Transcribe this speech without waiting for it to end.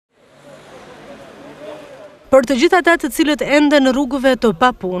Për të gjithë ata të cilët ende në rrugëve të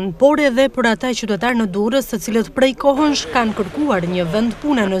papunë, por edhe për ata qytetarë në Durrës të cilët prej kohësh kanë kërkuar një vend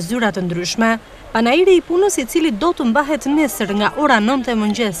pune në zyra të ndryshme, Panairi i punës, i cili do të mbahet nesër nga ora 9 e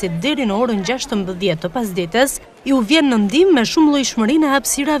mëngjesit deri në orën 16 të pasdites, ju vjen në ndihmë me shumë llojshmërinë e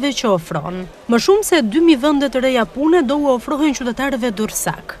hapësirave që ofron. Më shumë se 2000 vende të reja pune do u ofrohen qytetarëve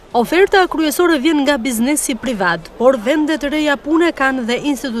durrësak. Oferta kryesore vjen nga biznesi privat, por vende të reja pune kanë dhe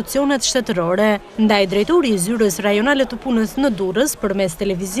institucionet shtetërore. Ndaj drejtori i zyrës rajonale të punës në Durrës, përmes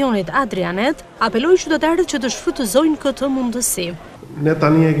televizionit AdriaNet, apeloi qytetarët që të shfrytëzojnë këtë mundësi. Ne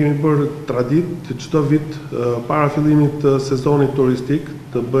tani e kemi bërë traditë që çdo vit para fillimit të sezonit turistik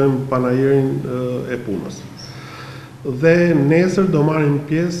të bëjmë Panairin e punës. Dhe nesër do marrim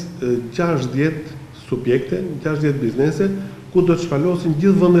pjesë 60 subjekte, 60 biznese, ku do të shpalosin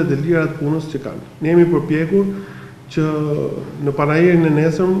gjithë vendet e lira të punës që kanë. Ne jemi përpjekur që në Panairin e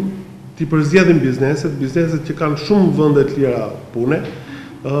nesër t'i përzgjedhim bizneset që kanë shumë vende të lira pune,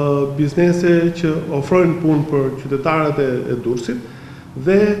 biznese që ofrojnë punë për qytetarët e Durrësit,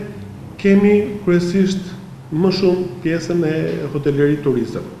 dhe kemi kryesisht më shumë pjesën e hoteleri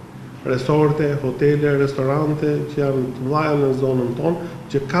turizëm. Resorte, hotele, restorante që janë të mëdha në zonën tonë,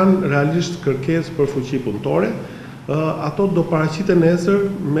 që kanë realisht kërkesë për fuqi punëtore, ato do paraqiten nesër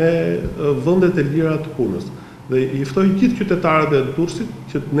me vendet e lira të punës. Dhe i ftoj gjithë qytetarët e Durrësit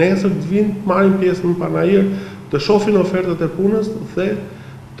që nesër të vinë të marrin pjesë në Panair, të shohin ofertat e punës dhe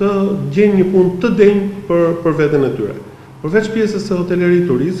të gjejnë një punë të denjë për veten e tyre. Përveç pjesës së hoteleri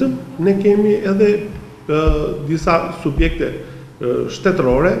turizëm, ne kemi edhe disa subjekte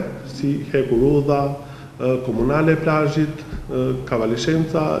shtetërore, si hekurudha, komunale e plazhit,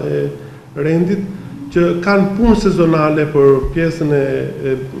 kavalishenca e rendit, që kanë punë sezonale për pjesën e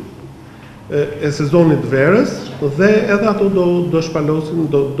sezonit verës, dhe edhe ato do shpalosin,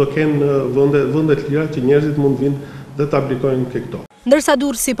 do kenë vende të lira që njerëzit mund vinë dhe të aplikojnë këto. Ndërsa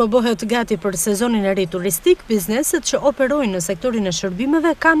Durrësi po bëhet gati për sezonin e ri turistik, bizneset që operojnë në sektorin e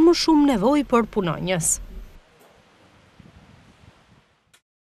shërbimeve kanë më shumë nevojë për punonjës.